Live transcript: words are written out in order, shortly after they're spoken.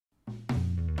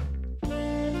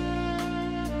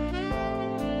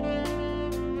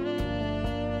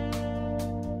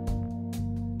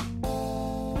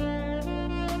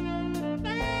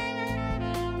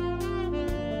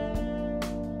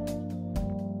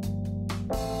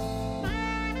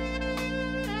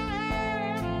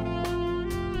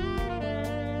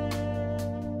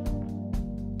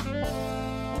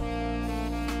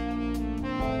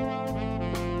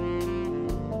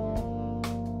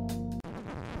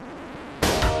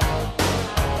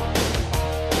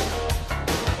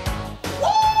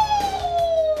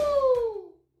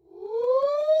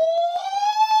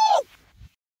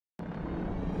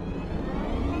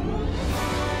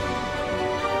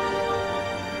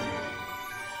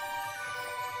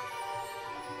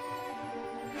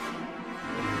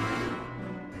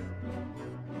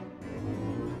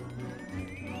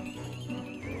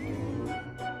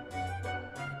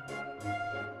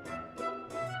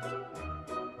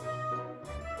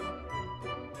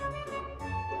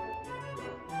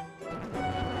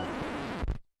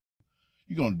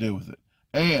you're going to deal with it.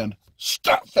 And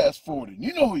stop fast forwarding.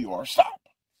 You know who you are. Stop.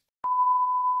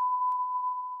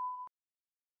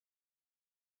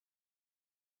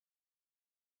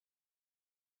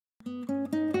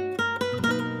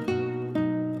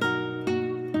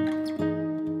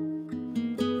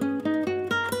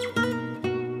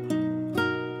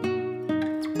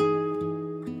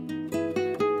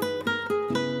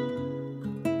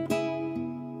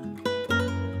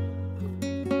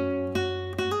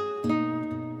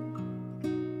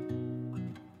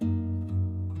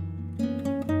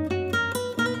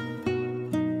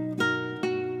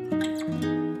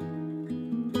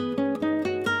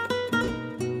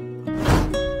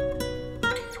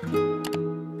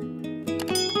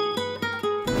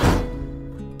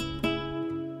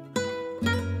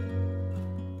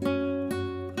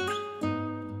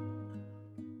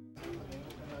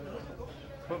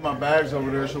 Put my bags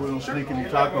over there so we don't sneak any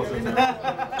tacos in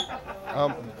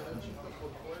there.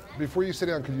 Before you sit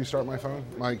down, could you start my phone,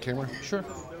 my camera? Sure.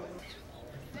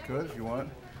 You could if you want.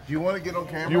 Do you want to get on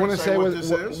camera? Do you want to say what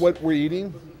this is? what we're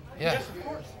eating? Yeah. Yes, of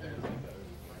course.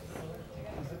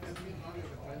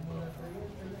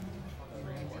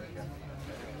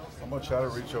 I'm going to try to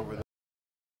reach over there.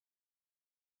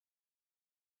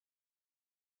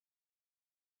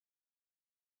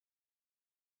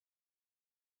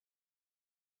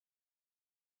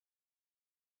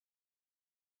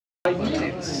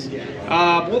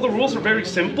 Well, the rules are very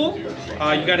simple.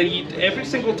 You gotta eat every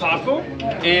single taco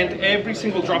and every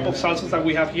single drop of salsas that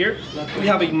we have here. We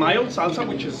have a mild salsa,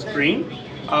 which is green,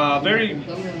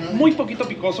 muy poquito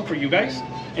picoso for you guys,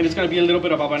 and it's gonna be a little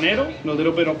bit of habanero and a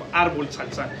little bit of árbol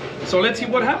salsa. So let's see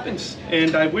what happens,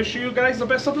 and I wish you guys the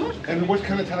best of luck. And what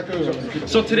kind of tacos are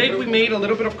So today we made a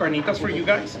little bit of carnitas for you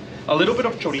guys, a little bit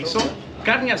of chorizo,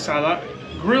 carne asada,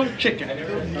 grilled chicken,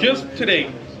 just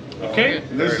today. Okay?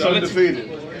 This is so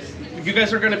Undefeated. You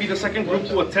guys are going to be the second group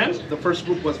to attempt. The first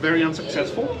group was very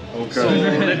unsuccessful. Okay. So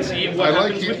let's see what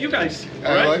happens with you guys.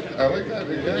 All right? I like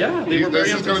that. Yeah, they were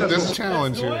very unsuccessful. This is a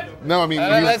challenge here. No, I mean,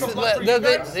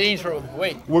 The intro.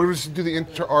 Wait. we're going to do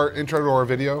the our intro to our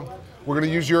video. We're going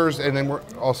to use yours, and then we're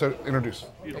also introduce.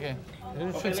 Okay.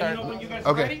 Okay, let me know when you guys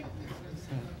are Okay. ready.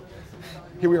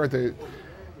 Here we are at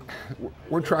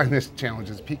we're trying this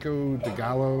challenge. It's Pico De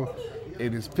Gallo.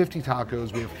 It is 50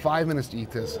 tacos. We have 5 minutes to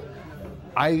eat this.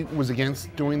 I was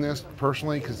against doing this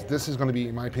personally because this is going to be,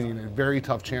 in my opinion, a very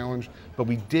tough challenge. But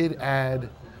we did add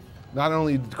not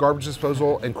only Garbage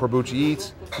Disposal and Corbucci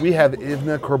Eats, we have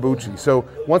Ivna Corbucci. So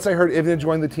once I heard Ivna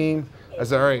join the team, I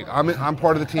said, all right, I'm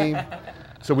part of the team.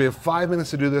 So we have 5 minutes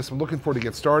to do this. I'm looking forward to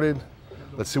get started.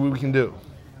 Let's see what we can do.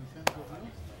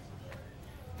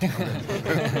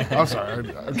 Okay. I'm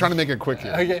sorry, I'm trying to make it quick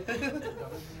here. Ok.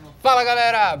 Fala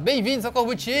galera, bem-vindos ao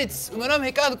Corbucci Eats. O meu nome é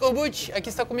Ricardo Corbucci, aqui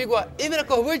está comigo a Ivna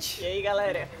Corbucci. E aí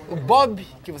galera? O B.O.B,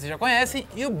 que vocês já conhecem,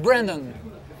 e o Brandon.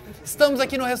 Estamos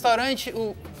aqui no restaurante,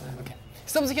 o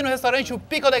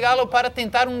Pico De Gallo para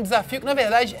tentar um desafio, que na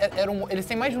verdade eles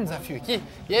têm mais de um desafio aqui,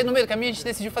 e aí no meio do caminho a gente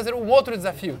decidiu fazer um outro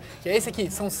desafio, que é esse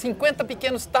aqui, são 50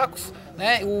 pequenos tacos,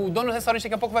 né? O dono do restaurante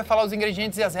daqui a pouco vai falar os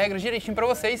ingredientes e as regras direitinho para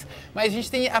vocês, mas a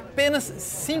gente tem apenas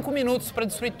 5 minutos para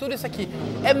destruir tudo isso aqui.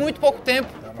 É muito pouco tempo,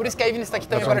 por isso que a Ivna está aqui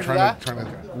também para ajudar.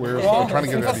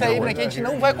 Se não fosse a Ivna aqui, a gente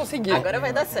não vai conseguir. Agora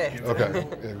vai dar certo. Okay.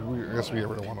 Yeah, I guess we get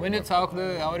rid of one of When you them. talk,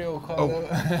 the audio call.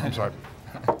 Oh, I'm sorry.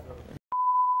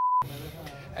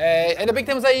 Ainda bem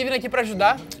que temos a Ivna aqui para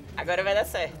ajudar, Agora vai dar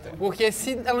certo. porque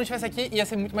se ela não estivesse aqui, ia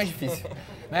ser muito mais difícil.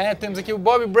 Né? Temos aqui o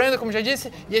B.O.B e o Brandon, como já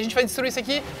disse, e a gente vai destruir isso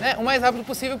aqui, né, o mais rápido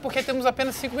possível, porque temos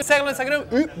apenas 5 minutos. Segue lá no Instagram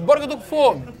e bora que eu tô com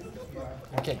fome.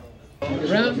 Ok.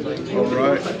 All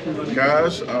right,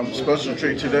 guys, special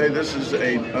treat today. This is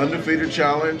an undefeated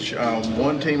challenge.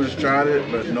 One team has tried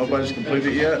it, but nobody's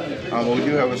completed it yet. We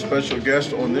do have a special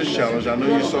guest on this challenge. I know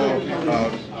you saw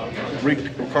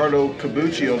Ricardo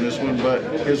Corbucci on this one, but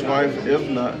his wife,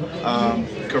 Ivna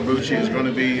Corbucci, is going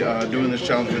to be doing this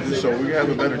challenge with us, so we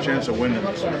have a better chance of winning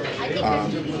this one.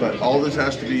 But all this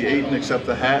has to be eaten except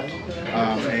the hat,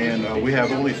 and we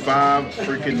have only 5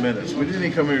 freaking minutes. We didn't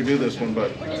even come here to do this one, but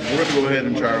we're going to go ahead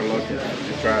and try our luck and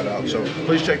try it out. So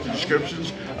please check the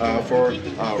descriptions for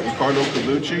Ricardo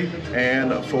Corbucci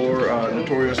and for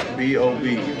Notorious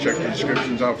B.O.B. Check the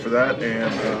descriptions out for that,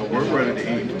 and we're ready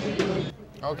to eat.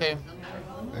 Ok.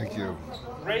 Thank you.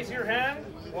 Raise your hand.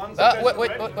 Once Wait.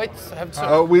 I have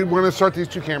to... We're going to start these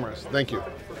 2 cameras. Thank you.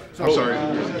 I'm sorry,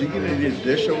 do you get any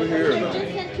dish over here or no?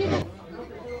 No.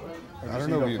 I don't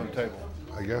know if you, on the table.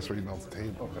 I guess we're eating off the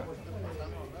table. Okay.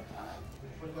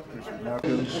 Here's some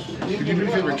napkins. Could you do me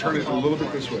a favor, turn it a little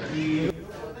bit this way?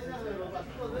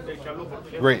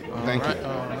 Great, thank you.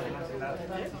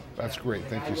 That's great,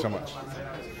 thank you so much.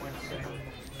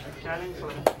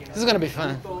 This is gonna be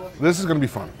fun. This is going to be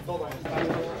fun.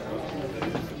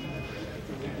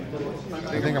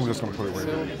 I think I'm just going to put it right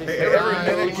here. Hey, every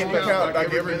minute, keep it count.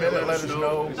 Like every minute, let us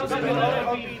know.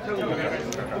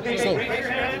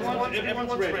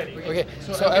 Everyone's ready. Okay,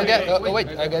 so I got. Oh wait,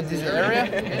 I got this area.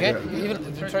 Okay, even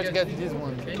try to get this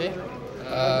one. Okay,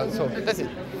 so that's it.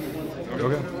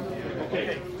 Okay.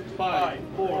 Okay. 5,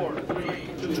 4,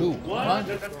 3, 2, 1.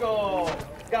 Let's go.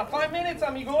 Got 5 minutes,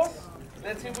 amigos.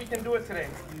 Let's see if we can do it today.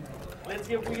 Let's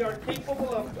see if we are capable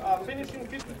of finishing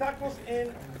 50 tacos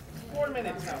in 4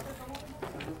 minutes now.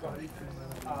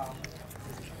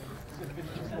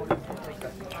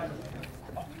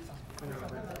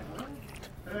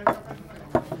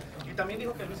 Y también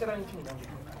dijo que Luis era un chingón.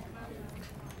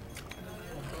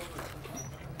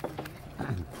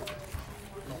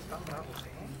 No están bravos,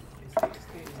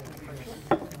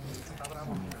 está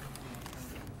bravo.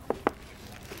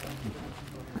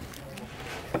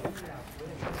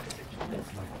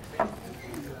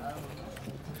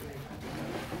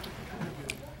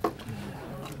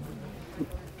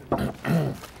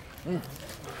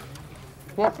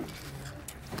 Well,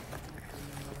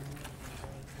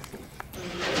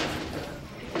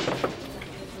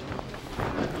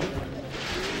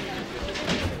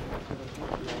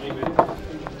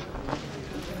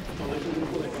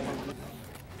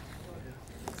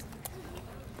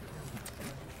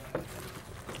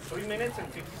 3 minutes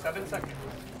and 57 seconds.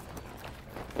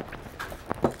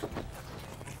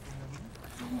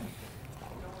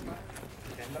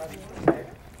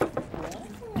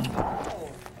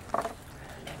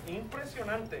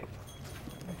 Impresionante.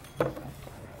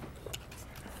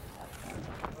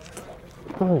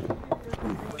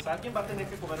 Pues alguien va a tener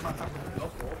que comer más tacos.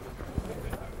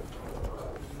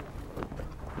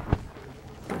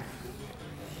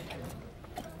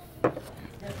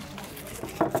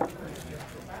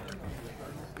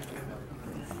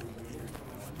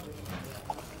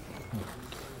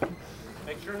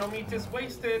 Make sure no meat is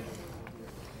wasted.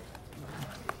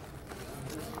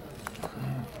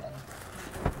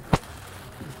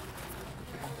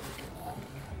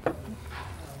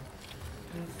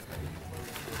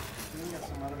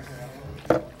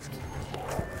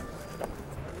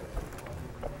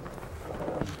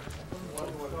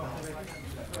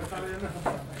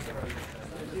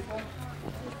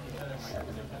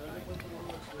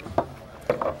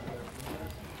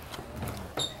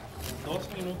 Dos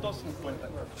minutos 50.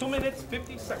 2 minutes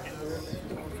 50 seconds.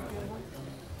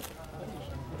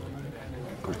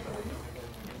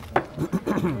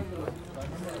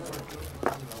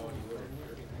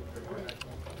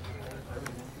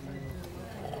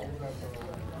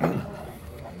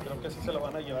 Creo que sí se lo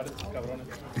van a llevar estos cabrones.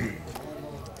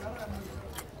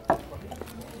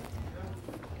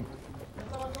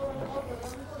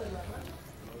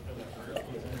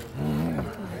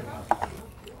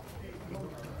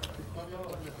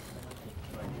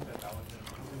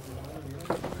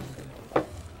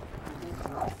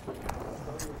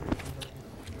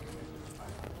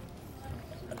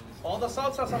 All the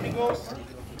salsas, amigos.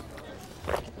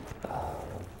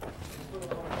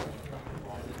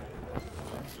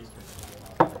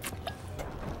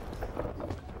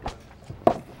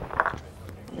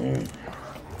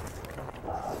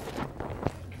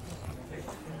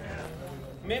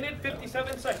 Minute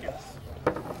 57 seconds.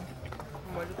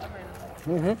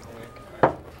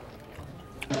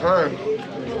 Hey,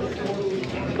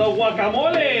 The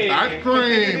guacamole. ice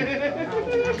cream.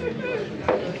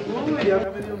 Uy, ya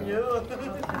me dio miedo.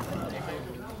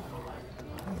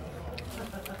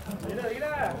 Mira,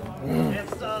 mira.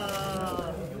 Eso.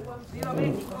 ¡Viva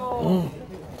México!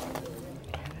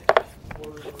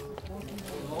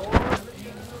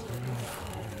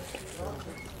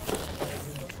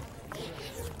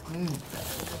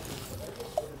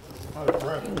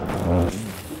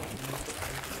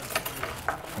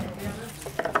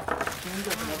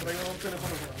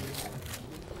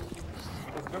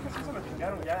 Pues creo que sí se lo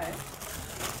chingaron ya, ¿eh?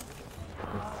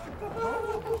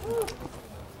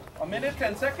 A minute,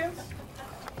 10 seconds.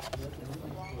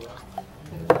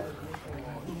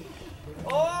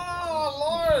 Oh,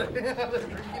 Lord!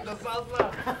 The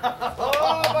salsa.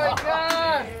 Oh, my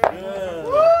God!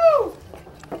 Woo!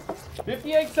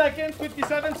 58 seconds,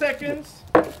 57 seconds.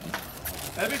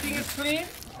 Everything is clean.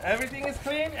 Everything is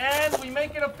clean, and we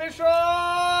make it official.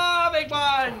 Big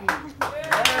one.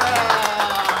 Yeah.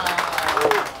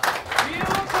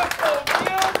 Beautiful,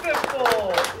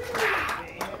 beautiful.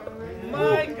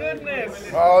 My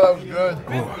goodness. Oh, that was good.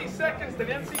 50 seconds.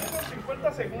 Tenían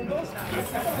 50 segundos.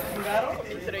 ¿Chingaron?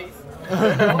 3.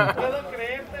 No puedo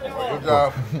creértelo. Good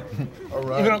job. All Y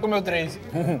right. no comió 3.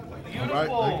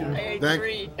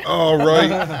 Thank. Oh, right.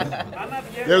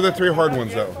 They're the 3 hard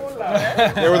ones, though.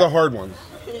 They were the hard ones.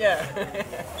 Yeah.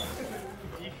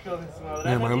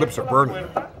 Man, my lips are burning.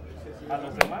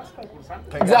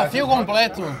 Desafio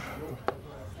completo.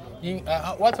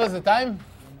 What was the time?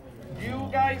 You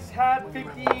guys had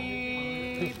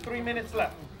 53 minutes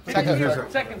left.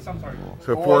 Seconds, I'm sorry.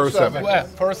 So 407.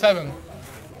 407.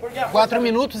 4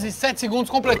 minutos e 7 segundos,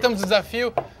 completamos o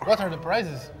desafio. What are the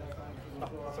prizes?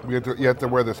 You have to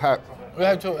wear this hat. We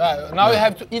have to, now we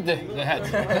have to eat the hat.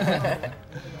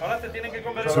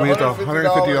 So we get a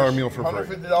 $150 meal for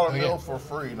free. $150 meal for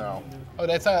free now. Oh,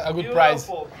 that's a good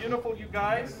price. Beautiful, you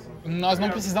guys. Nós não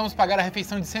precisamos pagar a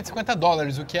refeição de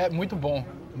 $150, o que é muito bom.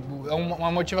 É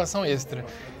uma motivação extra.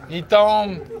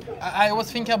 Então, I was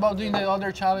thinking about doing the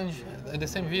other challenge, the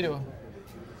same video.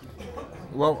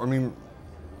 Well, I mean,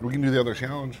 we can do the other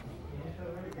challenge.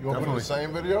 You want to do the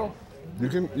same video? You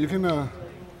can.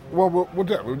 Well, we'll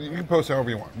do it. You can post however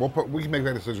you want. We can make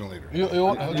that decision later.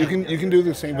 You can do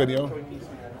the same video.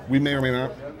 We may or may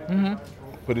not.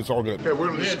 But it's all good. Okay, we're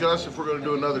going to discuss if we're going to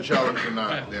do another challenge or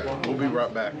not. Yeah, we'll be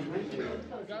right back.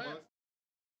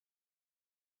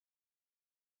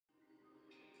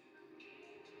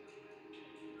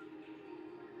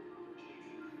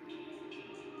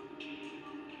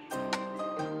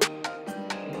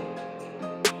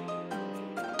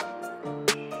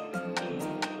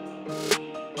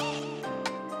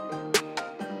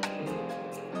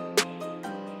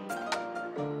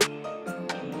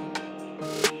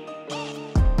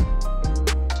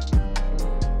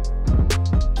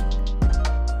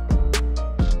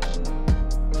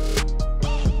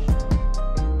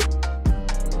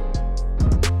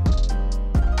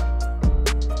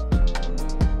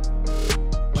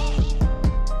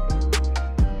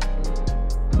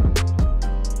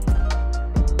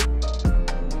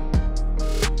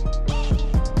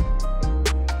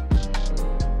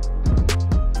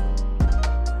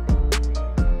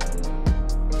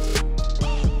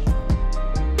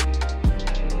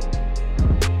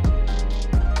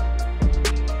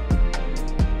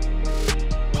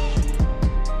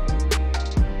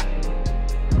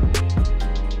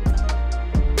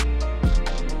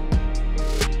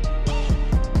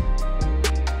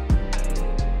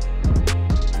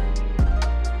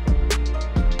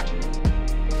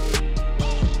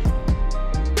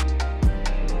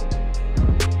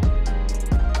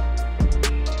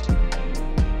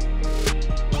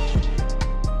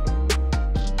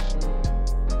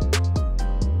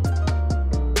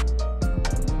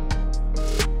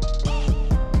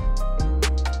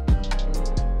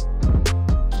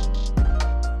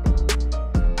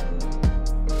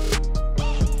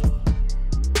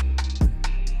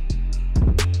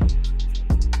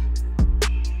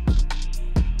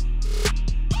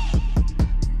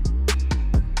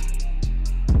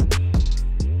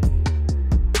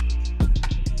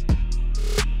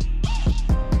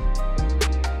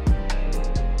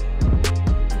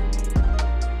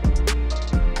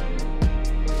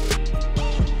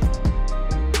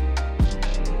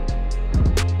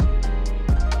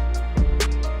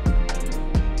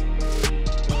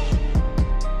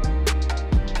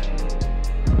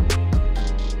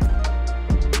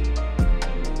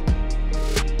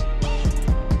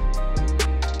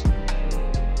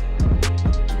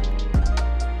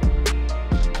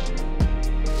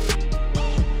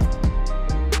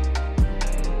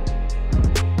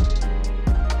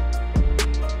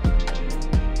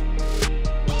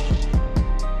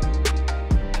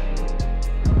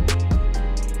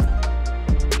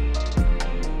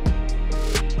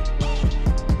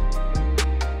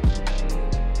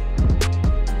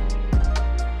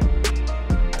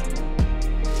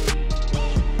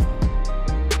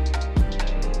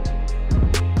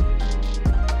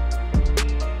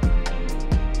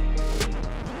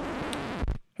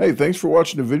 Hey, thanks for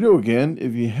watching the video again.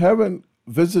 If you haven't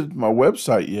visited my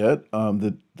website yet,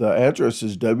 the address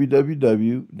is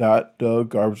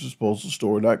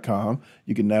www.DaGarbageDisposalstore.com.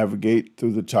 You can navigate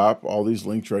through the top, all these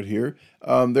links right here.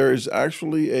 There is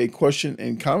actually a question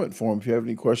and comment form. If you have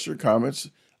any questions or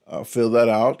comments, fill that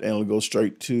out and it'll go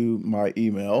straight to my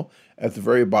email. At the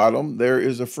very bottom, there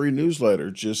is a free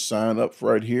newsletter. Just sign up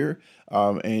right here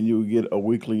and you'll get a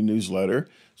weekly newsletter.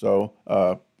 So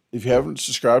if you haven't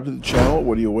subscribed to the channel,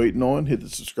 what are you waiting on? Hit the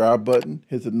subscribe button,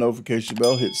 hit the notification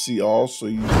bell, hit see all so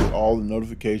you get all the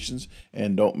notifications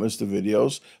and don't miss the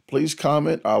videos. Please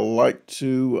comment. I like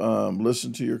to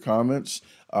listen to your comments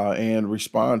and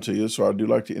respond to you, so I do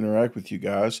like to interact with you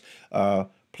guys.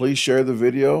 Please share the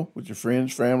video with your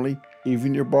friends, family,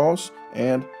 even your boss,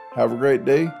 and have a great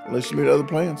day. Let's meet other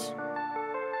plans.